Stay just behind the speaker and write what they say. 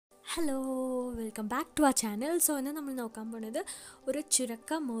Hello welcome back to ആ channel. So ഇന്ന് നമ്മൾ നോക്കാൻ പോകുന്നത് ഒരു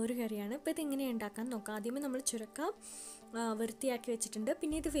ചുരക്ക മോര് കറിയാണ്. ഇപ്പോൾ ഇതെങ്ങനെയാണ് ഉണ്ടാക്കാൻ നോക്കാം. ആദ്യമേ നമ്മൾ ചുരക്ക വൃത്തിയാക്കി വെച്ചിട്ടുണ്ട്.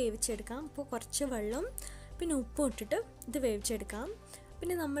 പിന്നെ ഇത് വേവിച്ചെടുക്കാം. അപ്പോൾ കുറച്ച് വെള്ളം പിന്നെ ഉപ്പും ഇട്ടിട്ട് ഇത് വേവിച്ചെടുക്കാം.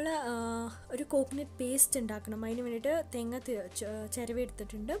 പിന്നെ നമ്മൾ ഒരു കോക്കനട്ട് പേസ്റ്റ് ഉണ്ടാക്കണം. അതിന് വേണ്ടിയിട്ട് തേങ്ങ ചിരവി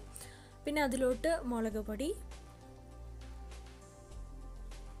എടുത്തിട്ടുണ്ട്. പിന്നെ അതിലോട്ട് മുളക് പൊടി,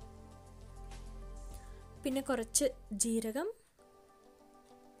 പിന്നെ കുറച്ച് ജീരകം,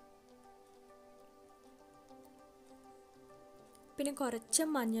 പിന്നെ കുറച്ച്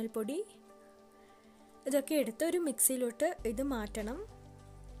മഞ്ഞൾപ്പൊടി, ഇതൊക്കെ എടുത്ത് ഒരു മിക്സിയിലോട്ട് ഇത് മാറ്റണം.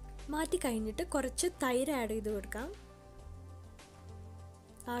 മാറ്റി കഴിഞ്ഞിട്ട് കുറച്ച് തൈര് ആഡ് ചെയ്ത് കൊടുക്കാം.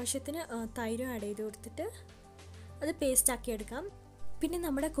 ആവശ്യത്തിന് തൈര് ആഡ് ചെയ്ത് കൊടുത്തിട്ട് അത് പേസ്റ്റാക്കി എടുക്കാം. പിന്നെ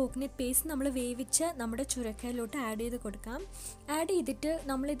നമ്മുടെ കോക്കനട്ട് പേസ്റ്റ് നമ്മൾ വേവിച്ച് നമ്മുടെ ചുരക്കയിലോട്ട് ആഡ് ചെയ്ത് കൊടുക്കാം. ആഡ് ചെയ്തിട്ട്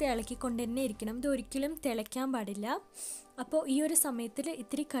നമ്മളിത് ഇളക്കിക്കൊണ്ട് തന്നെ ഇരിക്കണം. ഇത് ഒരിക്കലും തിളയ്ക്കാൻ പാടില്ല. അപ്പോൾ ഈ ഒരു സമയത്തിൽ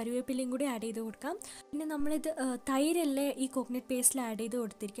ഇത്തിരി കറിവേപ്പിലയും കൂടി ആഡ് ചെയ്ത് കൊടുക്കാം. പിന്നെ നമ്മളിത് തൈരല്ലേ ഈ കോക്കനട്ട് പേസ്റ്റിൽ ആഡ് ചെയ്ത്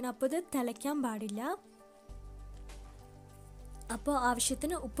കൊടുത്തിരിക്കണം. അപ്പോൾ ഇത് തിളയ്ക്കാൻ പാടില്ല. അപ്പോൾ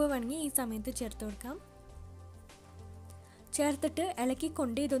ആവശ്യത്തിന് ഉപ്പ് വേണമെങ്കിൽ ഈ സമയത്ത് ചേർത്ത് കൊടുക്കാം. ചേർത്തിട്ട്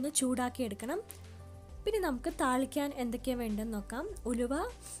ഇളക്കിക്കൊണ്ട് ഇതൊന്ന് ചൂടാക്കി എടുക്കണം. പിന്നെ നമുക്ക് താളിക്കാൻ എന്തൊക്കെയാണ് വേണ്ടതെന്ന് നോക്കാം. ഉലുവ,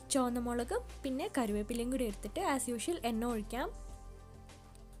 ചുവന്ന മുളക്, പിന്നെ കറിവേപ്പിലയും കൂടി എടുത്തിട്ട് ആസ് യൂഷ്വൽ എണ്ണ ഒഴിക്കാം.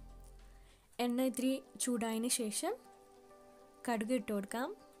 എണ്ണ ഇത്തിരി ചൂടായതിന് ശേഷം കടുക് ഇട്ട് കൊടുക്കാം.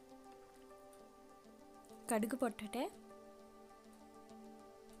 കടുക് പൊട്ടട്ടെ.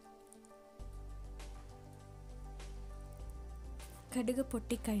 കടുക്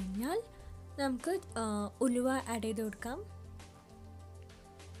പൊട്ടിക്കഴിഞ്ഞാൽ നമുക്ക് ഉലുവ ആഡ് ചെയ്ത് കൊടുക്കാം.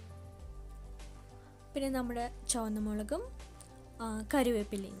 പിന്നെ നമ്മുടെ ചുവന്ന മുളകും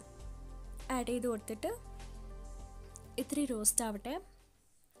കറിവേപ്പിലയും ആഡ് ചെയ്ത് കൊടുത്തിട്ട് ഇത്തിരി റോസ്റ്റ് ആവട്ടെ.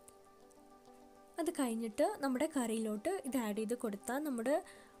 അത് കഴിഞ്ഞിട്ട് നമ്മുടെ കറിയിലോട്ട് ഇത് ആഡ് ചെയ്ത് കൊടുത്താൽ നമ്മുടെ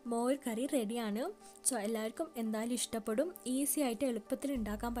മോര് കറി റെഡിയാണ്. സോ എല്ലാവർക്കും എന്തായാലും ഇഷ്ടപ്പെടും. ഈസി ആയിട്ട് എളുപ്പത്തിൽ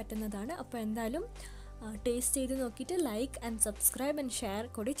ഉണ്ടാക്കാൻ പറ്റുന്നതാണ്. അപ്പോൾ എന്തായാലും ടേസ്റ്റ് ചെയ്ത് നോക്കിയിട്ട് like and subscribe and share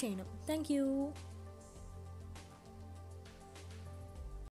കൂടി ചെയ്യണം. താങ്ക്